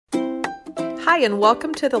Hi, and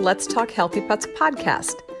welcome to the Let's Talk Healthy Pets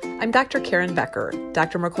podcast. I'm Dr. Karen Becker,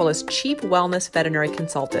 Dr. Mercola's Chief Wellness Veterinary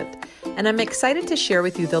Consultant, and I'm excited to share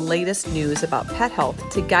with you the latest news about pet health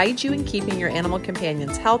to guide you in keeping your animal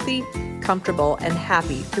companions healthy, comfortable, and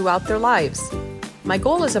happy throughout their lives. My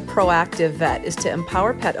goal as a proactive vet is to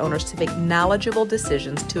empower pet owners to make knowledgeable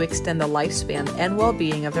decisions to extend the lifespan and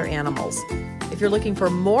well-being of their animals. If you're looking for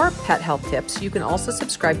more pet health tips, you can also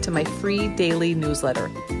subscribe to my free daily newsletter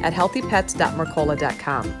at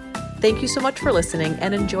healthypets.mercola.com. Thank you so much for listening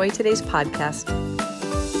and enjoy today's podcast.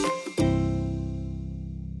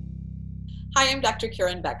 Hi, I'm Dr.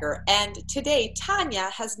 Karen Becker, and today Tanya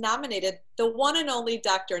has nominated the one and only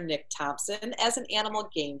Dr. Nick Thompson as an animal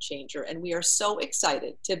game changer, and we are so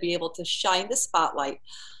excited to be able to shine the spotlight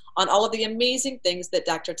on all of the amazing things that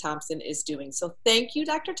Dr. Thompson is doing. So thank you,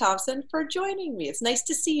 Dr. Thompson, for joining me. It's nice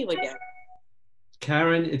to see you again.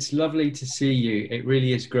 Karen, it's lovely to see you. It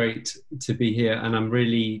really is great to be here, and I'm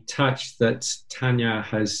really touched that Tanya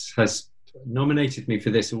has nominated me for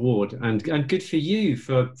this award, and good for you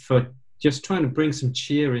for just trying to bring some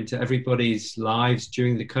cheer into everybody's lives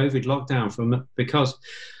during the COVID lockdown, because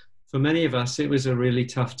for many of us, it was a really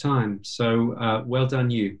tough time. So well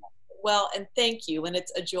done you. Well, and thank you. And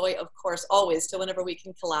it's a joy, of course, always to whenever we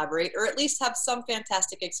can collaborate or at least have some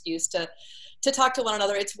fantastic excuse to talk to one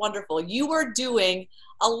another. It's wonderful. You are doing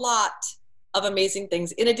a lot of amazing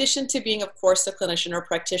things. In addition to being, of course, a clinician or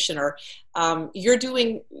practitioner, you're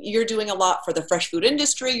doing a lot for the fresh food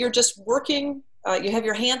industry. You're just working. You have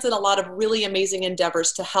your hands in a lot of really amazing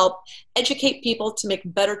endeavors to help educate people to make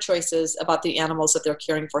better choices about the animals that they're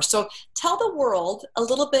caring for. So tell the world a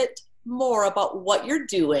little bit more about what you're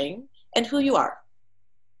doing and who you are.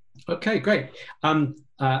 Okay, great. My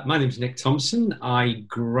name is Nick Thompson. I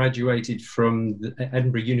graduated from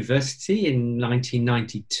Edinburgh University in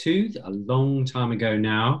 1992, a long time ago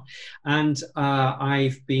now. And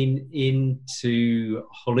I've been into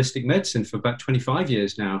holistic medicine for about 25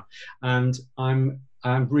 years now. And I'm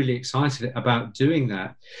really excited about doing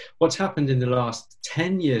that. What's happened in the last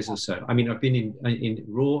 10 years or so, I mean, I've been in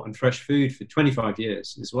raw and fresh food for 25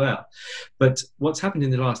 years as well. But what's happened in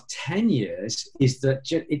the last 10 years is that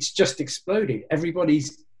it's just exploded.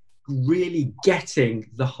 Everybody's really getting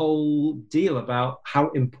the whole deal about how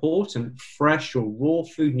important fresh or raw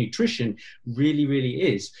food nutrition really, really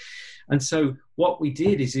is. And so what we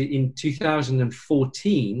did is in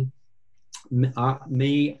 2014,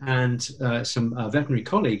 me and some veterinary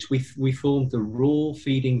colleagues, we formed the Raw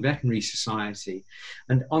Feeding Veterinary Society.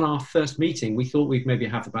 And on our first meeting, we thought we'd maybe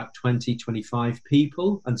have about 20, 25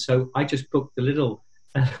 people. And so I just booked a little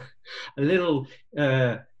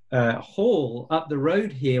hall up the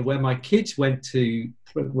road here where my kids went to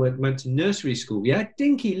nursery school. Yeah,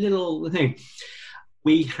 dinky little thing.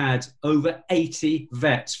 We had over 80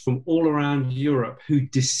 vets from all around Europe who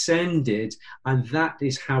descended, and that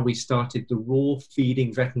is how we started the Raw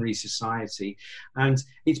Feeding Veterinary Society. And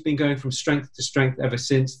it's been going from strength to strength ever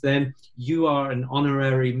since then. You are an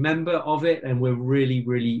honorary member of it, and we're really,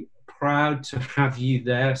 really proud to have you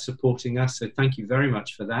there supporting us. So thank you very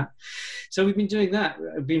much for that. So we've been doing that.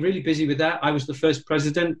 I've been really busy with that. I was the first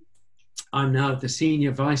president. I'm now the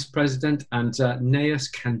senior vice president, and Neus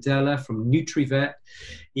Candela from NutriVet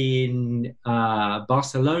in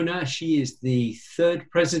Barcelona, she is the third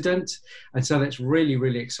president. And so that's really,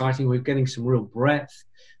 really exciting. We're getting some real breadth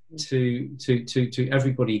to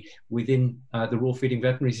everybody within the Raw Feeding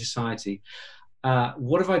Veterinary Society.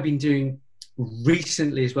 What have I been doing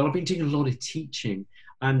recently as well? I've been doing a lot of teaching,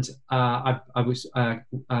 and I was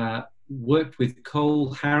worked with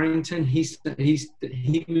Cole Harrington. He was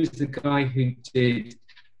the guy who did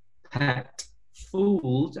Pet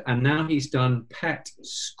Fooled, and now he's done Pet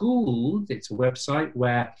Schooled. It's a website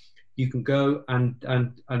where you can go and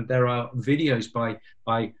there are videos by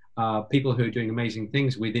people who are doing amazing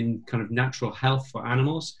things within kind of natural health for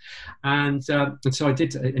animals. And so I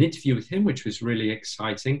did an interview with him, which was really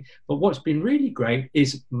exciting. But what's been really great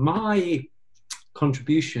is my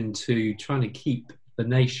contribution to trying to keep the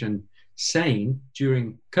nation sane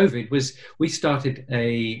during COVID was we started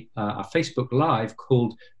a Facebook Live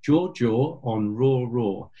called Jaw Jaw on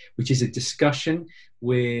Raw, which is a discussion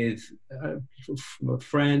with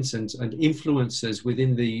friends and influencers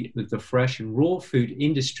within the fresh and raw food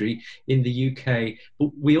industry in the UK.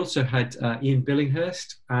 But we also had Ian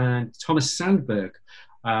Billinghurst and Thomas Sandberg.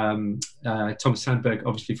 Thomas Sandberg,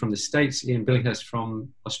 obviously from the States, Ian Billinghurst from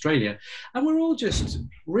Australia, and we're all just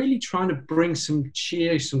really trying to bring some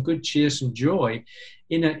cheer, some good cheer, some joy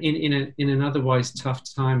in an otherwise tough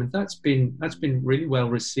time, and that's been really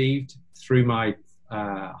well received through my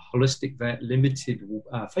Holistic Vet Limited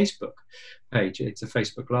Facebook page. It's a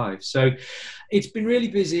Facebook Live. So it's been really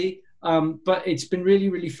busy, but it's been really,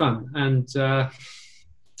 really fun. And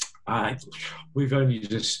we're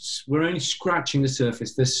only scratching the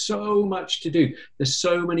surface. There's so much to do. There's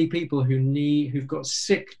so many people who've got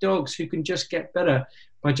sick dogs who can just get better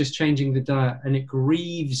by just changing the diet. And it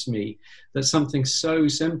grieves me that something so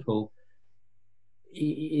simple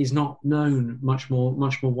is not known much more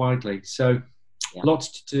widely. So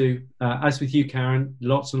lots to do. As with you, Karen,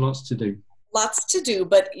 lots and lots to do. Lots to do,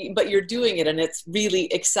 but you're doing it, and it's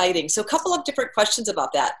really exciting. So a couple of different questions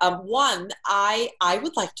about that. One, I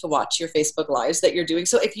would like to watch your Facebook Lives that you're doing.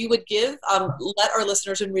 So if you would give, let our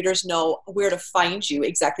listeners and readers know where to find you,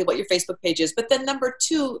 exactly what your Facebook page is. But then number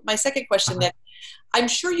two, my second question, that I'm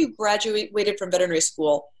sure you graduated from veterinary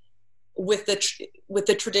school with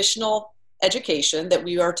the traditional education that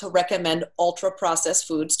we are to recommend ultra-processed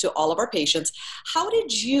foods to all of our patients. How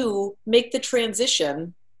did you make the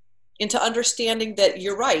transition into understanding that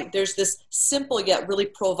you're right, there's this simple yet really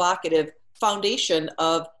provocative foundation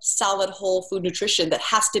of solid whole food nutrition that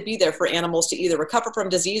has to be there for animals to either recover from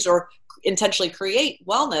disease or intentionally create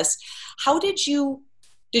wellness? How did you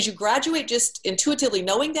graduate just intuitively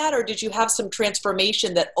knowing that, or did you have some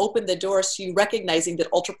transformation that opened the doors to you recognizing that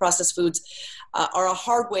ultra-processed foods are a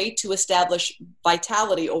hard way to establish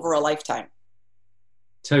vitality over a lifetime?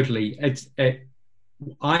 Totally.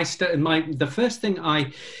 The first thing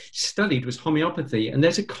I studied was homeopathy, and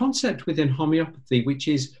there's a concept within homeopathy which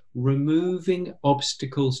is removing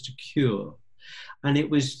obstacles to cure. And it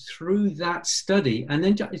was through that study, and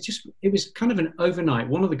then it was kind of an overnight.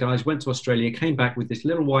 One of the guys went to Australia, came back with this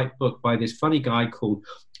little white book by this funny guy called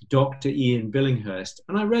Dr. Ian Billinghurst.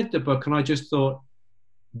 And I read the book and I just thought,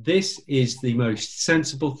 this is the most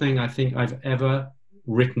sensible thing I think I've ever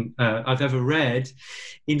read in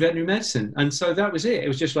veterinary medicine. And so that was it. It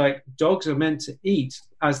was just like, dogs are meant to eat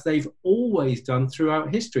as they've always done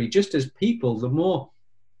throughout history, just as people. The more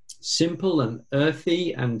simple and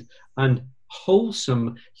earthy and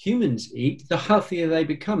wholesome humans eat, the healthier they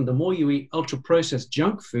become. The more you eat ultra processed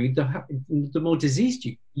junk food, the more diseased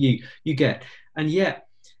you get. And yet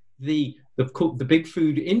the big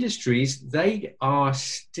food industries, they are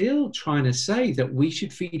still trying to say that we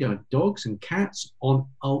should feed our dogs and cats on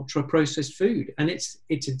ultra processed food, and it's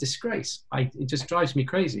a disgrace. It just drives me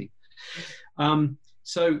crazy.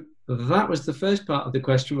 So that was the first part of the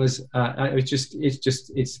question. Was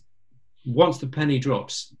it's once the penny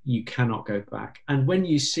drops, you cannot go back. And when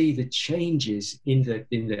you see the changes in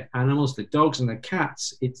the animals, the dogs and the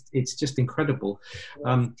cats, it's just incredible.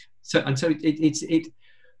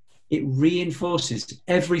 It reinforces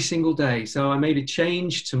every single day. So I made a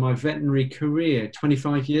change to my veterinary career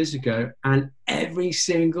 25 years ago, and every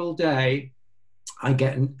single day I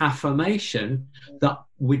get an affirmation that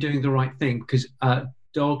we're doing the right thing, because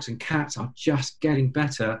dogs and cats are just getting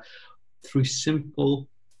better through simple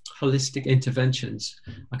holistic interventions.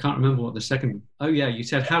 I can't remember what the second. Oh yeah, you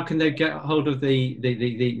said how can they get hold of the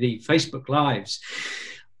Facebook Lives?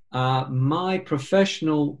 My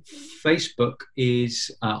professional Facebook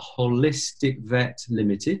is Holistic Vet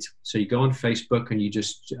Limited. So you go on Facebook and you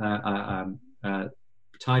just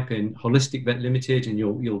type in Holistic Vet Limited, and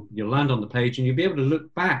you'll land on the page, and you'll be able to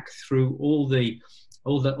look back through all the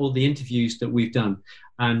interviews that we've done.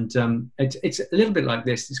 And it's a little bit like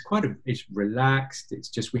this. It's relaxed. It's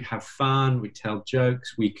just, we have fun. We tell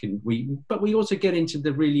jokes. But we also get into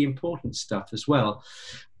the really important stuff as well.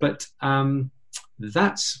 But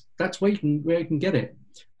that's where you can get it.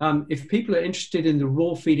 If people are interested in the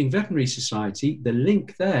Raw Feeding Veterinary Society, the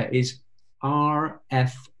link there is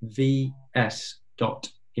rfvs.info,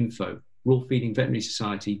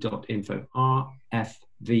 rawfeedingveterinarysociety.info,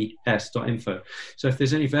 rfvs.info. So if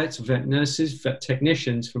there's any vets, vet nurses, vet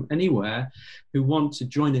technicians from anywhere who want to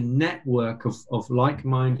join a network of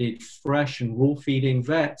like-minded, fresh and raw feeding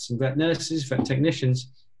vets and vet nurses, vet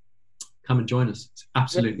technicians, come and join us. It's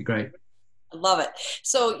absolutely great. I love it.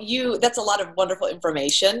 So that's a lot of wonderful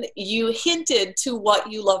information. You hinted to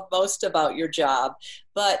what you love most about your job,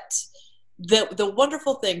 but the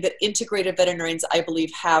wonderful thing that integrated veterinarians, I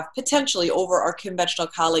believe, have potentially over our conventional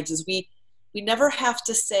colleagues is we never have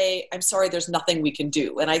to say, I'm sorry, there's nothing we can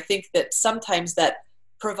do. And I think that sometimes that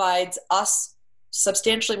provides us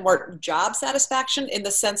substantially more job satisfaction, in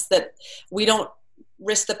the sense that we don't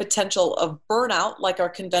risk the potential of burnout like our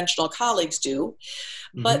conventional colleagues do.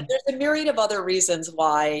 Mm-hmm. But there's a myriad of other reasons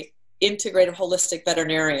why integrative holistic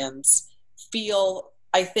veterinarians feel,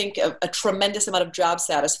 I think, a tremendous amount of job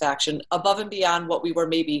satisfaction above and beyond what we were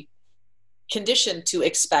maybe conditioned to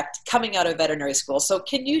expect coming out of veterinary school. So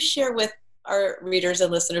can you share with our readers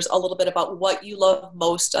and listeners a little bit about what you love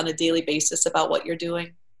most on a daily basis about what you're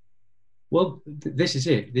doing? Well, this is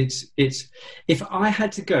it. It's if I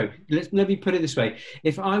had to go, let me put it this way.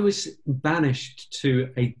 If I was banished to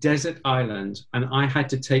a desert island and I had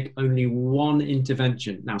to take only one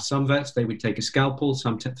intervention, now some vets, they would take a scalpel,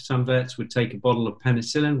 some vets would take a bottle of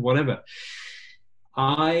penicillin, whatever.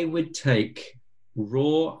 I would take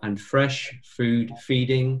raw and fresh food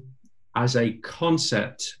feeding as a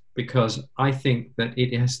concept, because I think that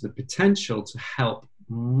it has the potential to help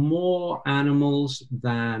more animals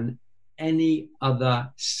than any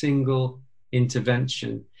other single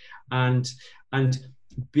intervention. And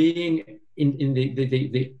being in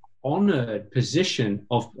the honored position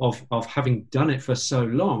of having done it for so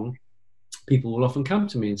long, people will often come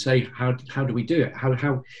to me and say, how do we do it? How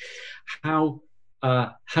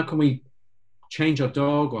can we change our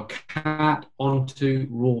dog or cat onto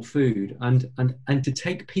raw food, and to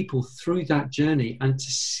take people through that journey, and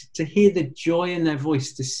to hear the joy in their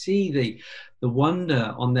voice, to see the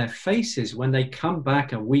wonder on their faces when they come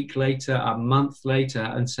back a week later, a month later,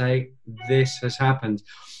 and say, this has happened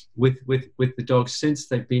with the dogs since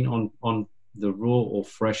they've been on the raw or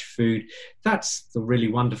fresh food. That's the really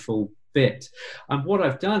wonderful bit. And what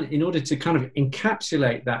I've done in order to kind of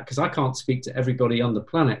encapsulate that, because I can't speak to everybody on the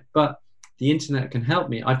planet, but the internet can help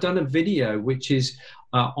me. I've done a video which is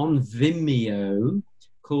on Vimeo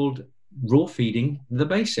called Raw Feeding the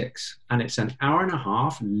Basics. And it's an hour and a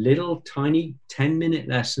half, little tiny 10-minute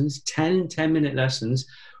lessons, 10-minute lessons,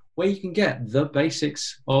 where you can get the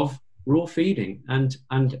basics of raw feeding. And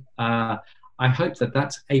I hope that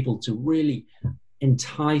that's able to really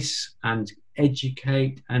entice and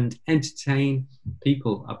educate and entertain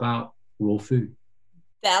people about raw food.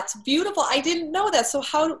 That's beautiful. I didn't know that. So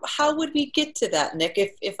how would we get to that, Nick?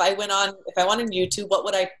 If I went on YouTube, what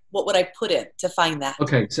would I put in to find that?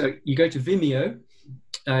 Okay, so you go to Vimeo.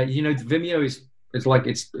 Vimeo is like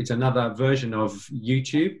it's another version of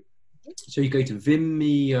YouTube. So you go to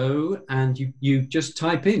Vimeo and you just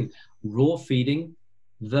type in Raw Feeding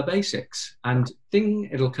the Basics, and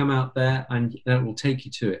it'll come out there, and it will take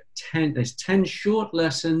you to it. There's 10 short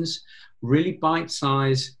lessons, really bite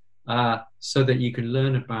size. So that you can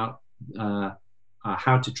learn about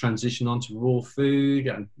how to transition onto raw food,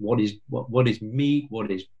 and what is meat, what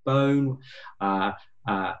is bone,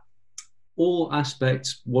 all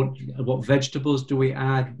aspects. What vegetables do we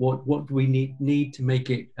add? What do we need to make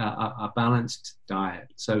it a balanced diet?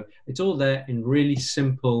 So it's all there in really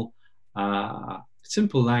simple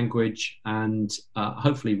language, and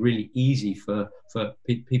hopefully really easy for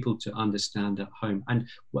people to understand at home. And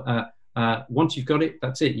once you've got it,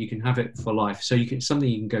 that's it. You can have it for life. So something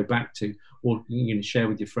you can go back to, or you can share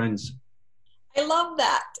with your friends. I love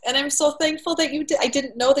that. And I'm so thankful that you did. I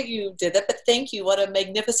didn't know that you did that, but thank you. What a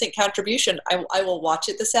magnificent contribution. I will watch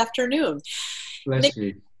it this afternoon. Bless Nick,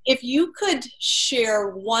 you. if you could share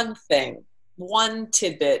one thing, one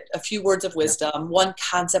tidbit, a few words of wisdom, one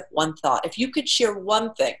concept, one thought, if you could share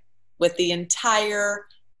one thing with the entire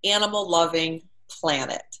animal-loving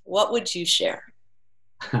planet, what would you share?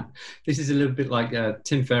 This is a little bit like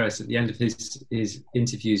Tim Ferriss at the end of his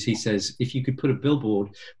interviews. He says, if you could put a billboard,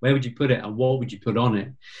 where would you put it and what would you put on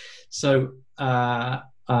it? So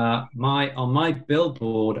on my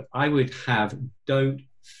billboard, I would have, don't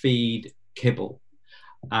feed kibble,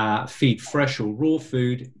 feed fresh or raw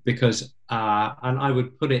food, because and I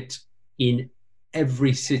would put it in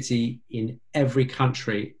every city, in every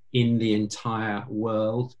country, in the entire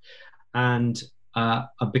world. And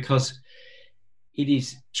because it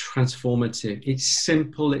is transformative. It's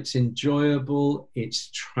simple, it's enjoyable,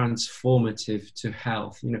 it's transformative to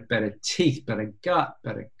health. Better teeth, better gut,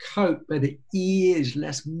 better coat, better ears,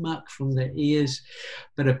 less muck from the ears,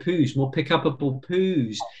 better poos, more pick-upable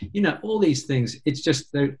poos. All these things. It's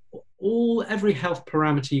just every health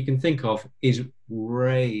parameter you can think of is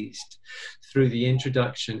raised through the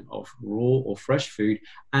introduction of raw or fresh food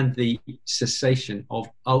and the cessation of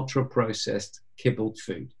ultra-processed kibbled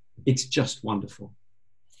food. It's just wonderful.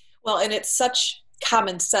 Well, and it's such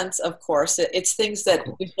common sense, of course. It's things that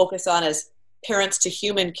we focus on as parents to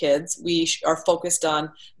human kids. We are focused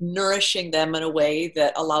on nourishing them in a way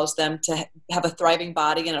that allows them to have a thriving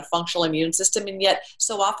body and a functional immune system. And yet,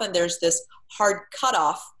 so often there's this hard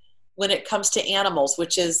cutoff when it comes to animals,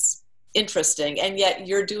 which is interesting. And yet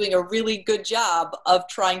you're doing a really good job of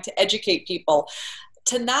trying to educate people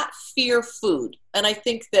to not fear food. And I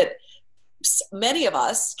think that many of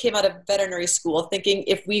us came out of veterinary school thinking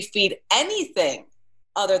if we feed anything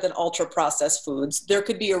other than ultra processed foods, there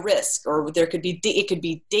could be a risk, or it could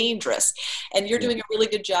be dangerous. And you're doing a really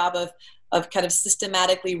good job of kind of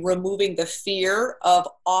systematically removing the fear of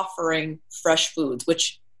offering fresh foods,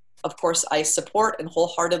 which of course I support and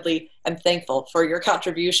wholeheartedly am thankful for your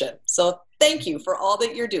contribution. So thank you for all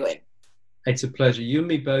that you're doing. It's a pleasure. You and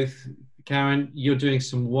me both, Karen. You're doing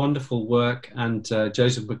some wonderful work, and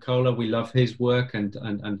Joseph Mercola, we love his work and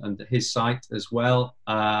his site as well.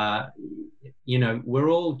 We're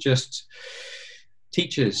all just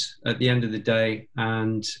teachers at the end of the day,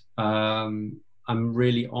 and I'm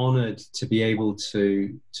really honored to be able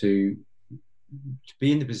to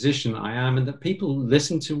be in the position I am, and that people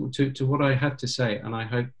listen to what I have to say. And I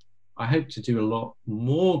hope to do a lot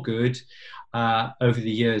more good over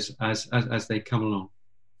the years as they come along.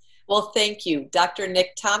 Well, thank you. Dr.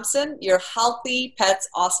 Nick Thompson, your Healthy Pets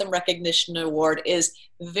Awesome Recognition Award is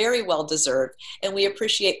very well deserved, and we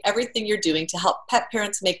appreciate everything you're doing to help pet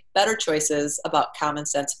parents make better choices about common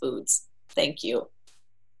sense foods. Thank you.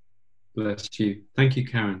 Bless you. Thank you,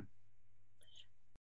 Karen.